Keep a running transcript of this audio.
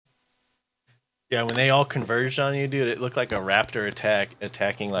Yeah, when they all converged on you, dude, it looked like a raptor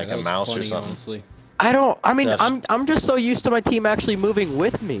attacking like that a was mouse funny, or something. Honestly. I mean, Yes. I'm just so used to my team actually moving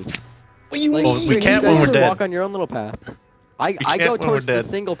with me. What do you Like, Well, we you can't guys when we're just dead. walk on your own little path. I can't go when we're towards the dead.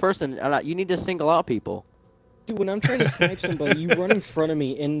 single person, and you need to single out people. Dude, when I'm trying to snipe somebody, you run in front of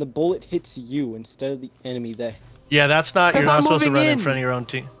me, and the bullet hits you instead of the enemy. That Yeah, that's not. You're 'Cause not I'm supposed to moving run in in. front of your own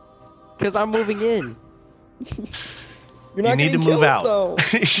team. Cause I'm moving in. you're not You need to getting move kills, out. though.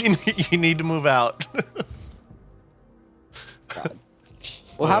 You need to move out.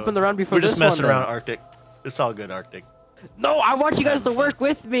 What happened the round before We're this just messing one, around, then? Arctic. It's all good, Arctic. No, I want you guys to Having fun. work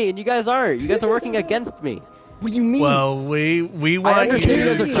with me, and you guys aren't. You guys are working against me. What do you mean? Well, we want I understand you you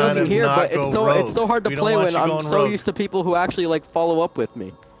guys to are kind joking of here, not but go it's so rogue. hard to We don't play want when you I'm going so rogue. used to people who actually like follow up with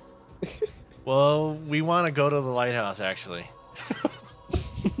me. Well, we want to go to the lighthouse, actually.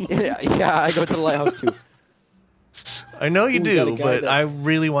 yeah, I go to the lighthouse too. I know you Ooh, we got a do, guy but that- I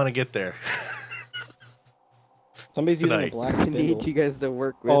really want to get there. Somebody's using a tonight. black I need spindle. you guys to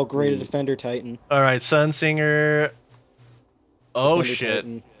work with Oh, great, a me. defender titan. All right, Sunsinger. Oh Defender shit,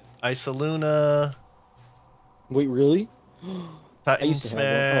 Titan. Isoluna, Wait, really? I Titan used to have one.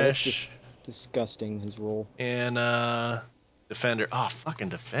 Oh, that's Smash, disgusting, his role. and Defender. Oh, fucking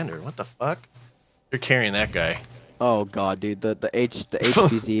Defender. What the fuck? You're carrying that guy. Oh god, dude, the HVZ the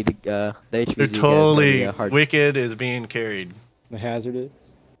HVZ They're guy's totally gonna be hard. Wicked is being carried. The hazardous.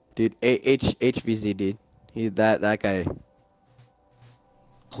 Dude, HVZ, dude. That guy.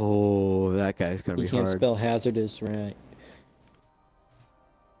 Oh, that guy's gonna You be can't hard. spell hazardous right.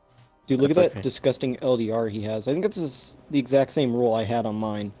 Dude, look That's at that okay. disgusting LDR he has. I think that's the exact same rule I had on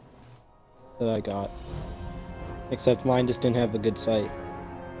mine. That I got. Except mine just didn't have a good sight.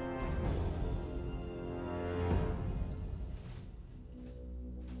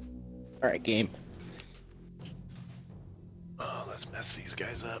 Alright, game. Oh, let's mess these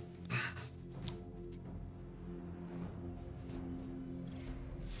guys up.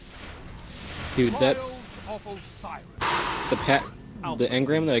 Dude, that Of Osiris. the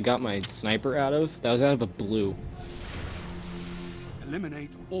engram that I got my sniper out of, that was out of a blue.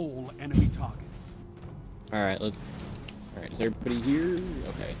 Eliminate all enemy targets. Alright, let's... Alright, is everybody here?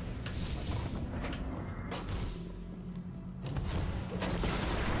 Okay.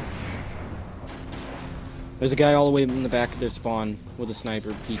 There's a guy all the way in the back of their spawn with a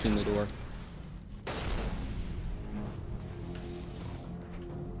sniper peeking the door.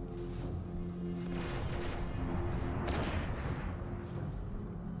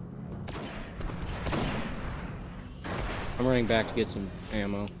 I'm running back to get some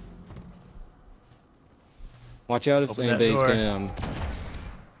ammo. Watch out if Open that anybody's door. gonna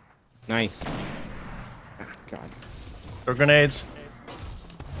Nice. Ah, God. Throw grenades.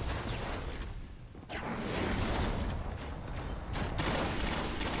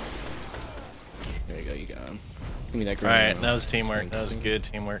 There you go, you got him. Give me that All grenade. right, that was teamwork. That was good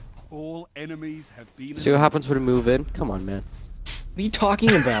teamwork. All enemies have been. See what happens when we move in? Come on, man. What are you talking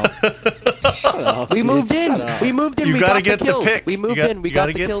about? Shut up. We dude, moved in. shut up. We moved in. You we gotta got get the kills. pick. We moved You got- in. We you got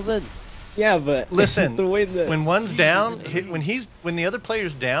gotta the get- kills in. Yeah, but Listen, the way that when one's down, when the other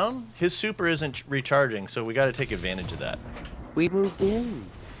player's down, his super isn't recharging, so we got to take advantage of that. We moved in.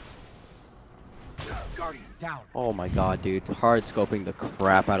 Guardian down. Oh my god, dude. Hard scoping the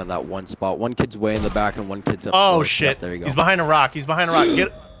crap out of that one spot. One kid's way in the back and one kid's up Oh close. shit! Yep, there you go. He's behind a rock. He's behind a rock.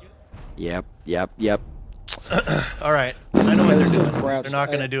 Get. Yep. All right. I know what they're doing. Crouch. They're not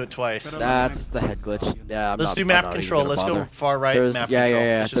gonna do it twice. That's the head glitch. Yeah, Let's do map control. Let's go far right. There's, map yeah, control.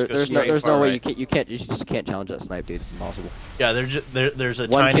 yeah. Let's just go There's straight no far way right. you just can't challenge that snipe, dude. It's impossible. Yeah, there's a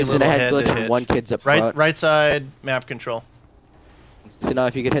One tiny kid's in little a head head glitch to and hit. one kid's up Right, front. right side map control. See, now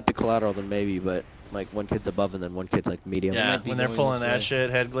if you could hit the collateral, then maybe, but like one kid's above and then one kid's like medium. Yeah, might be when they're going pulling this that way. shit,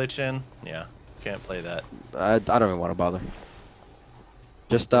 head glitching. Yeah, can't play that. I don't even want to bother.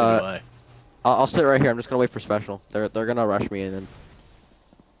 Just Neither do I. I'll sit right here. I'm just gonna wait for special. They're gonna rush me and then.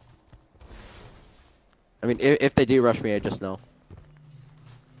 I mean, if they do rush me, I just know.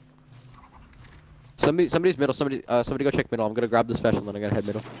 Somebody's middle. Somebody go check middle. I'm gonna grab the special, and then I'm gonna head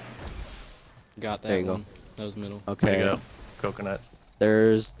middle. got that There you go. one. That was middle. Okay. There you go. Coconuts.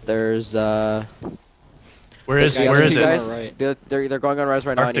 There's Where is the where is other it? two guys, Right. they're going on rise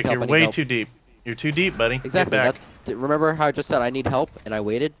right now. I need Arctic, help. you're I need way help. too deep. You're too deep, buddy. Exactly. Get back. Remember how I just said I need help and I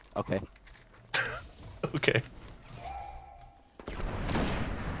waited? Okay. Okay.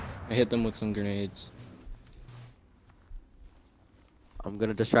 I hit them with some grenades. I'm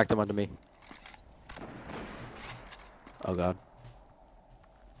gonna distract them onto me. Oh god.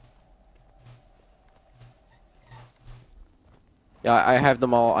 Yeah, I have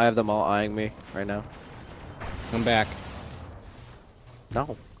them all. I have them all eyeing me right now. Come back.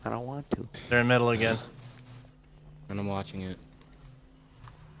 No. I don't want to. They're in middle again. And I'm watching it.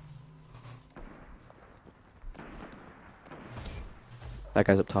 That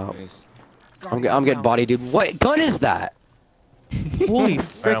guy's up top. Nice. I'm getting body, dude. What gun is that? Holy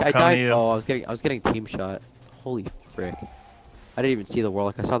frick! I'm I coming to died. you. Oh, I was getting team shot. Holy frick! I didn't even see the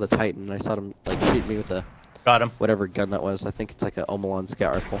Warlock. I saw the Titan, and I saw him like shoot me with the Got him. whatever gun that was. I think it's like a Omalon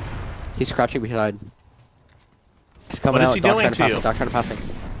scout rifle. He's crouching behind. He's coming What is out. he Dog doing trying to you? Dog trying to pass him.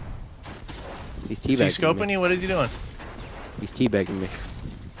 He's Is he teabagging scoping me. you? What is he doing? He's teabagging me.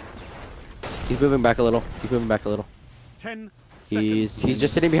 He's moving back a little. He's moving back a little. 10 seconds. He's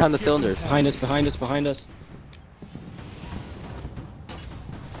just sitting behind the cylinders. Behind us, behind us, behind us.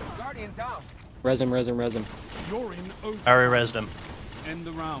 Guardian down. Res him, res him, res him. You're in over. I already resed him. End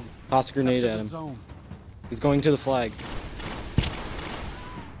the round. Toss a grenade Capture at the him. zone. He's going to the flag.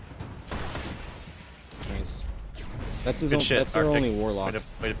 Nice. That's his Good own, shit, that's their Arctic. only warlock.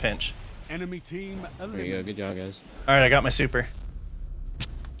 Way to pinch. Enemy team There you go, eliminated. good job guys. Alright, I got my super.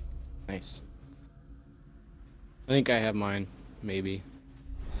 Nice. I think I have mine, maybe.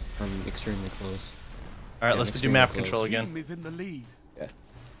 From extremely close. Alright, Yeah, let's do extremely map close. control again. Team is in the lead. If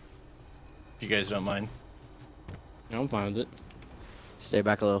you guys don't mind. No, I'm fine with it. Stay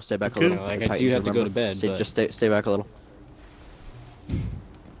back a little. Stay back a Okay. little. Like, The I do Titans, have to go remember? to bed, Stay, but- just stay back a little. Oh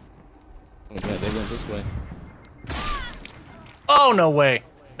yeah, they went this way. Oh, no way.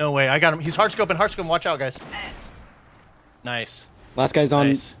 No way. I got him. He's hard scoping. Watch out, guys. Nice. Last guy's on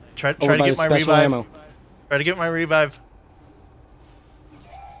Nice. Try over to by the get my special revive. ammo. Try to get my revive.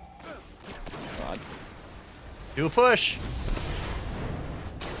 God. Do a push.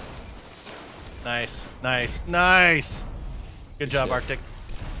 Nice. Good job, Arctic.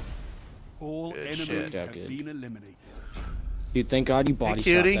 All Good enemies shit. have Good. been eliminated. Dude, thank God you body shot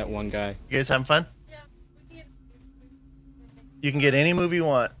cutie. that one guy. You guys having fun? You can get any move you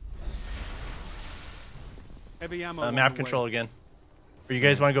want. Heavy ammo. on Map the control way. again. Or you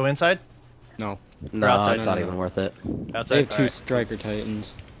guys want to go inside? No. No, outside. it's not No. even worth it. They Outside. have two Alright. striker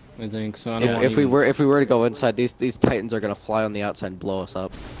titans, I think, so I don't want If we even- were to go inside, these Titans are gonna fly on the outside and blow us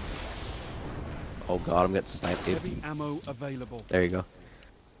up. Oh god, I'm getting sniped, dude. Heavy ammo available. There you go.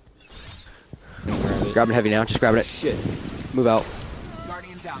 Don't grab it. Grabbing heavy now. Just grabbing it. Shit. Move out.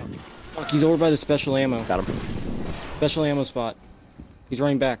 Guardian down. Fuck, he's over by the special ammo. Got him. Special ammo spot. He's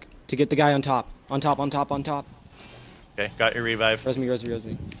running back to get the guy on top. On top. Okay, got your revive. Res me.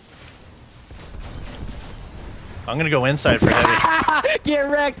 I'm gonna go inside for heavy. Get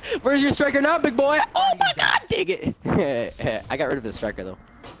wrecked. Where's your striker now, big boy? Oh my god, dig it. I got rid of his striker though.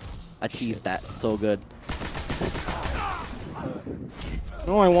 I cheesed that so good.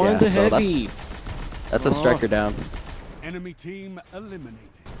 No, I wanted the so heavy. That's a striker down. Enemy team eliminated.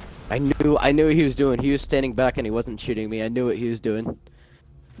 I knew what he was doing. He was standing back and he wasn't shooting me. I knew what he was doing.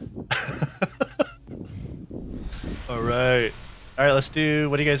 Alright, let's do,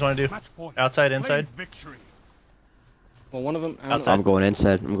 what do you guys want to do? Match point. Outside, inside? Claim victory. Well, one of them. Outside. I'm going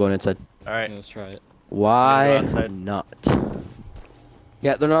inside. Alright, Let's try it. Why outside. not?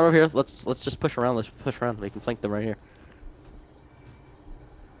 Yeah, they're not over here. Let's just push around. Let's push around. We can flank them right here.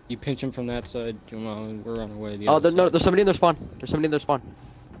 You pinch him from that side. We're on our way. The Oh, other no, side. there's somebody in their spawn.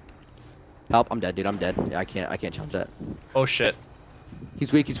 Help! I'm dead, dude. I'm dead. Yeah, I can't challenge that. oh shit.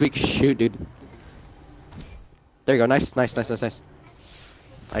 He's weak. Shoot, dude. There you go. Nice. I Okay,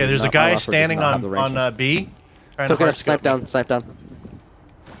 did there's a not- my guy roster does standing not have the range. on B. Trying to Okay, hard snipe scope me. down.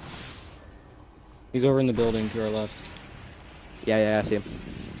 He's over in the building to our left. Yeah, I see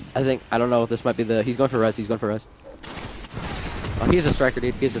him. I don't know if this might be the. He's going for res. Oh, he's a striker,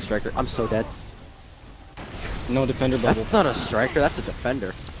 dude. He's a striker. I'm so dead. No defender bubble. That's not a striker. That's a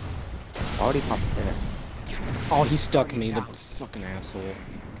defender. Why would he pop it there? Oh, he stuck me. The fucking asshole.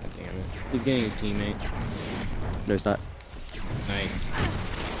 God damn it. He's getting his teammate. No, he's not. Nice.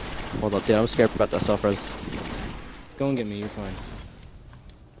 Hold up, dude. I'm scared about that self-res. Go and get me. You're fine.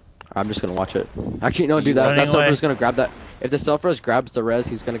 I'm just gonna watch it. Actually, no, dude. That Running self-res away. is gonna grab that. If the self-res grabs the res,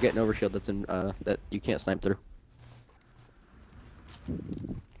 he's gonna get an overshield that's in that you can't snipe through.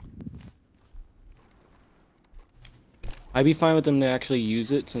 I'd be fine with them to actually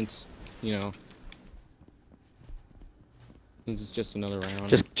use it since, you know, since it's just another round.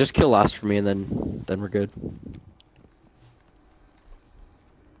 Just kill last for me, and then we're good.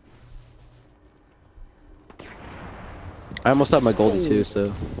 I almost have my Goldie too,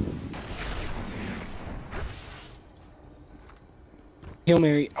 so. Hail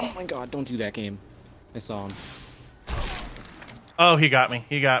Mary. Oh my god, don't do that game. I saw him. Oh, he got me.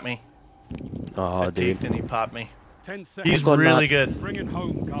 Oh, I dude. peeked and he popped me. 10 seconds. He's going really back. good. Bring it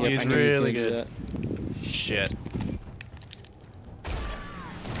home, guys. He's I knew he was really gonna do good. that. Shit.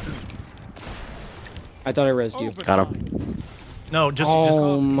 I thought I rezzed you. Got him. No, just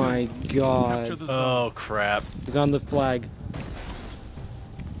Oh my Capture god. the zone. Oh crap! He's on the flag.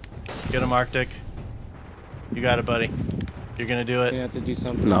 Get him, Arctic. You got it, buddy. You're gonna do You it. have to do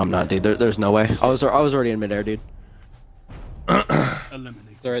something. No, I'm not, dude. There's no way. I was already in midair, dude. Eliminated.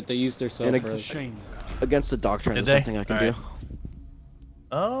 It's alright, they used their self And It's a res. shame. Against the doctrine, Did there's they? nothing I can Alright. do.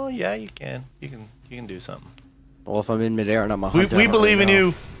 Oh yeah, you can. You can do something. Well, if I'm in midair and I'm a We hunter, I don't believe in really know.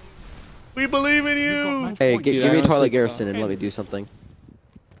 you. We believe in You've got you. match Hey, point. give Dude, me I a honestly Twilight thought- Garrison and let me do something.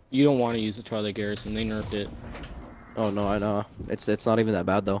 You don't want to use the Twilight Garrison, they nerfed it. Oh no, I know. It's not even that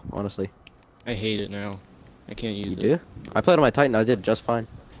bad though, honestly. I hate it now. I can't use You it. do? I played on my Titan. I did just fine.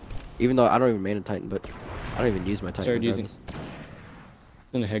 Even though I don't even main a Titan, but I don't even use my Titan. Started using regardless.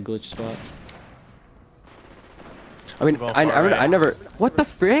 in a head glitch spot. I mean, Well, I far right. never. What the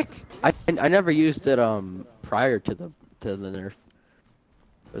frick? I never used it prior to the nerf.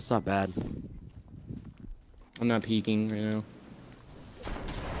 But it's not bad. I'm not peeking right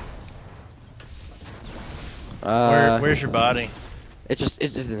now. Where's your body? It's just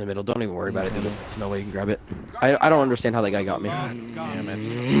in the middle. Don't even worry about it. Dude. There's no way you can grab it. I don't understand how that guy got me. Damn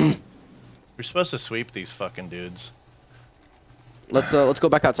it. We're supposed to sweep these fucking dudes. Let's go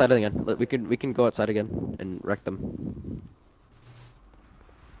back outside again. We can go outside again and wreck them.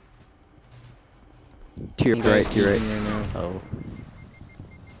 To your You guys right, to your right. peeking right now. Oh.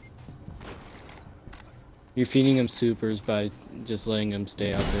 You're feeding him supers by just letting him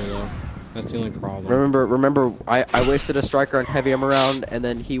stay out there though. That's the only problem. Remember, I wasted a striker on heavy armor round, and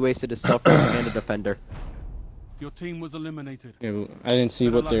then he wasted his self and a defender. Your team was eliminated. Yeah, but I didn't see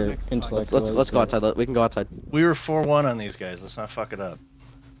what their Next time. intellect was. Let's go but- outside. We can go outside. We were 4-1 on these guys. Let's not fuck it up.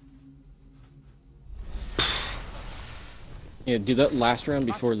 Yeah, dude, that last round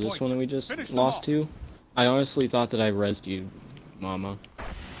before Match this point. one that we just Finish them lost off. to, I honestly thought that I rezzed you, mama.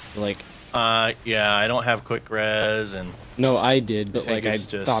 Like, Yeah, I don't have quick res, and no, I did, but think like I it's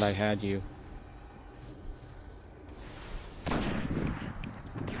just- thought I had you.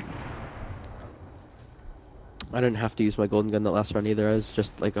 I didn't have to use my golden gun that last round either. I was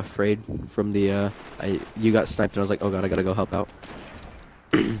just like afraid from the you got sniped and I was like, oh god, I gotta go help out.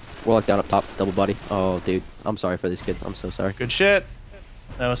 Warlock down up top, double body. Oh dude, I'm sorry for these kids. I'm so sorry. good shit.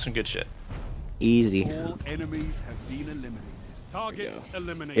 That was some good shit. Easy. All enemies have been eliminated. Targets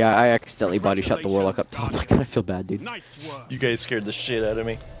eliminated. Yeah, I accidentally body shot the warlock up top. I kinda feel bad, dude. Nice work. You guys scared the shit out of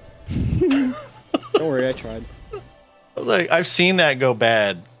me. Don't worry, I tried. I was like, I've seen that go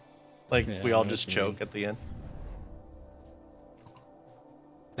bad. Like, Yeah, we all that's just me. choke at the end.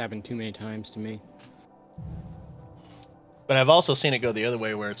 Happened too many times to me. But I've also seen it go the other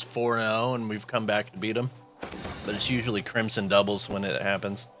way where it's 4-0 and we've come back to beat them. But it's usually crimson doubles when it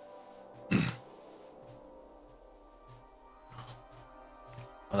happens.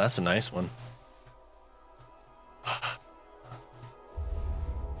 Oh, that's a nice one.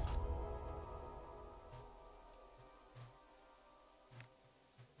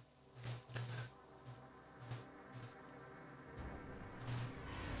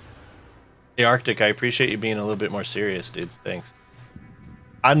 Hey, Arctic, I appreciate you being a little bit more serious, dude. Thanks.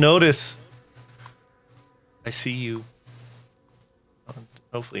 I notice. I see you.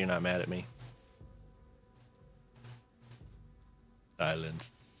 Hopefully you're not mad at me.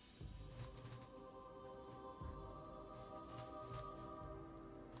 Silence.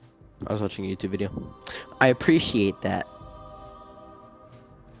 I was watching a YouTube video. I appreciate that.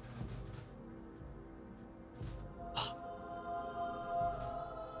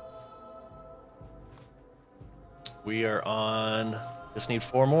 We are on. Just need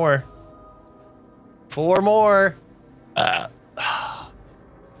 4 more. 4 more.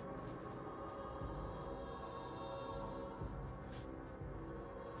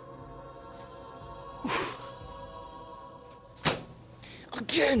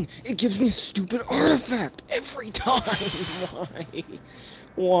 Again, it gives me a stupid artifact every time. Why?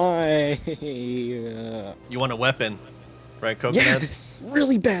 Why? You want a weapon, right, Coconuts? Yes,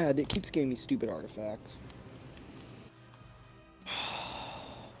 really bad. It keeps giving me stupid artifacts.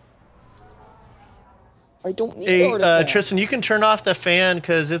 I don't need Hey, artifacts. Tristan, you can turn off the fan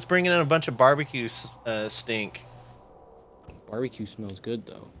because it's bringing in a bunch of barbecue stink. Barbecue smells good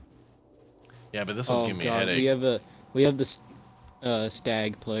though. Yeah, but this one's Oh giving me a god, headache. we have this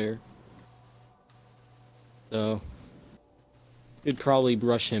stag player. So we'd probably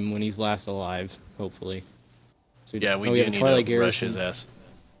rush him when he's last alive, hopefully. So Yeah, we oh, do have a need Twilight to rush Garrison. his ass.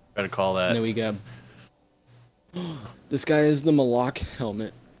 Try to call And that. then we got this guy is the Malak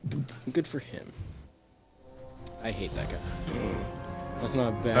helmet. Good for him. I hate that guy. That's not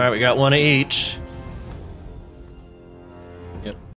a bad. All right, we got one of each.